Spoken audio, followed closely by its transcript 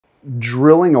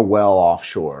drilling a well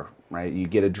offshore, right? You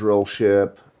get a drill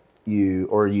ship, you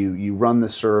run the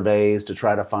surveys to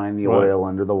try to find the Right. oil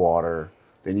under the water.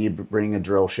 Then you bring a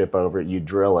drill ship over it, you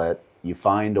drill it, you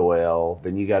find oil.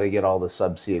 Then you got to get all the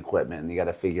subsea equipment, and you got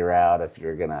to figure out if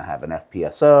you're going to have an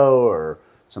FPSO or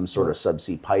some sort of Right.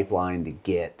 subsea pipeline to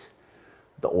get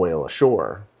the oil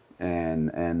ashore.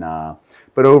 And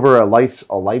but over a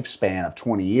lifespan of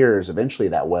 20 years, eventually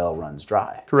that well runs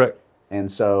dry. Correct.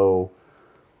 And so,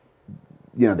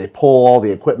 they pull all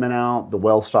the equipment out, the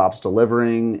well stops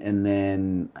delivering, and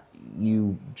then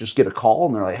you just get a call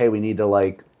and they're like, "Hey, we need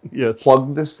to Yes.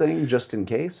 plug this thing just in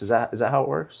case." Is that how it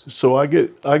works? So I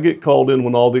get called in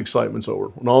when all the excitement's over,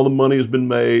 when all the money has been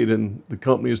made, and the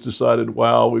company has decided,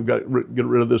 wow, we've got to get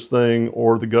rid of this thing,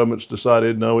 or the government's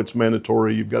decided, no, it's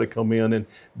mandatory, you've got to come in and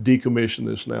decommission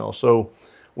this now. So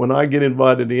when I get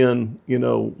invited in,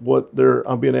 what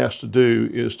I'm being asked to do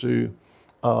is to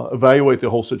evaluate the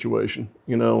whole situation.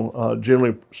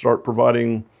 Generally start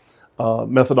providing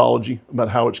methodology about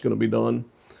how it's going to be done.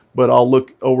 But I'll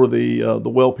look over the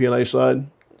well P&A side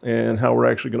and how we're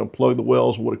actually going to plug the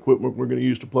wells, what equipment we're going to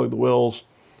use to plug the wells.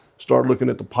 Start looking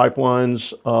at the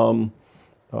pipelines,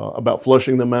 about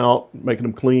flushing them out, making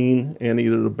them clean, and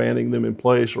either abandoning them in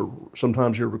place, or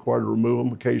sometimes you're required to remove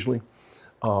them occasionally.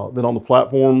 Then on the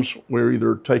platforms, we're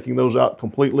either taking those out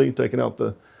completely, taking out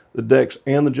the decks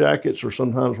and the jackets, or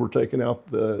sometimes we're taking out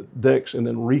the decks and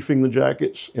then reefing the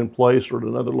jackets in place or at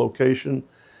another location.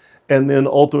 And then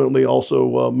ultimately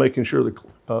also making sure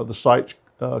the site's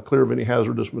clear of any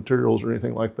hazardous materials or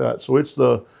anything like that. So it's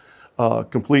the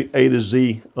complete A to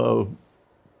Z of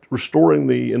restoring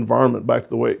the environment back to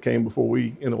the way it came before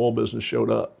we in the oil business showed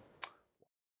up.